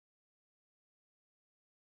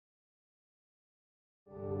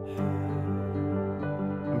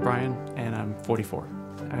44.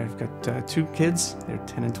 I've got 2 kids. They're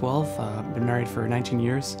 10 and 12. Been married for 19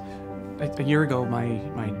 years. A year ago,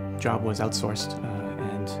 my job was outsourced,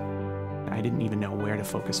 and I didn't even know where to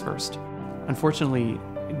focus first. Unfortunately,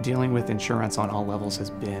 dealing with insurance on all levels has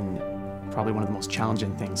been probably one of the most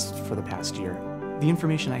challenging things for the past year. The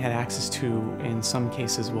information I had access to in some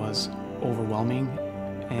cases was overwhelming,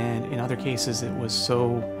 and in other cases it was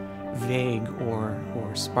so vague or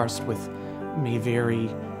sparse with may vary,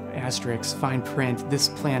 asterisks, fine print, this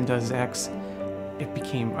plan does X. It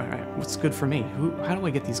became, what's good for me? How do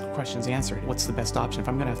I get these questions answered? What's the best option? If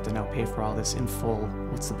I'm gonna have to now pay for all this in full,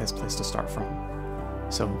 what's the best place to start from?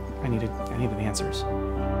 So I needed answers.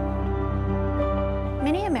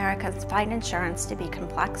 Many Americans find insurance to be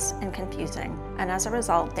complex and confusing, and as a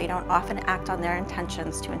result, they don't often act on their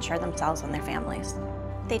intentions to insure themselves and their families.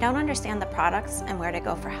 They don't understand the products and where to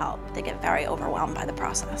go for help. They get very overwhelmed by the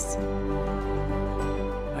process.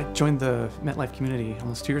 I joined the MetLife community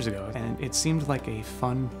almost 2 years ago, and it seemed like a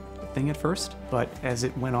fun thing at first, but as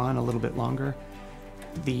it went on a little bit longer,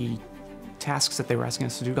 the tasks that they were asking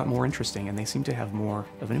us to do got more interesting, and they seemed to have more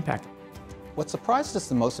of an impact. What surprised us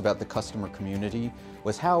the most about the customer community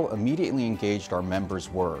was how immediately engaged our members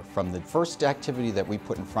were. From the first activity that we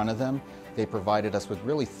put in front of them, they provided us with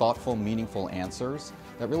really thoughtful, meaningful answers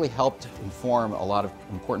that really helped inform a lot of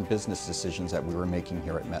important business decisions that we were making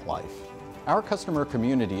here at MetLife. Our customer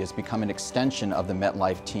community has become an extension of the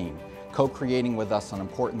MetLife team, co-creating with us on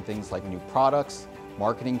important things like new products,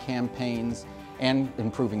 marketing campaigns, and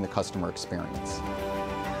improving the customer experience.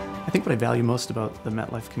 I think what I value most about the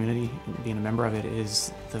MetLife community, being a member of it,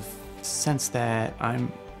 is the sense that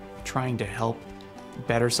I'm trying to help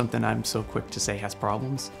better something I'm so quick to say has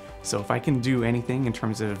problems. So if I can do anything in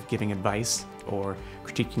terms of giving advice or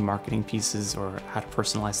critiquing marketing pieces or how to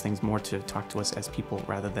personalize things more to talk to us as people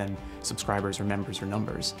rather than subscribers or members or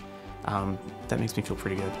numbers, that makes me feel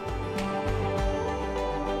pretty good.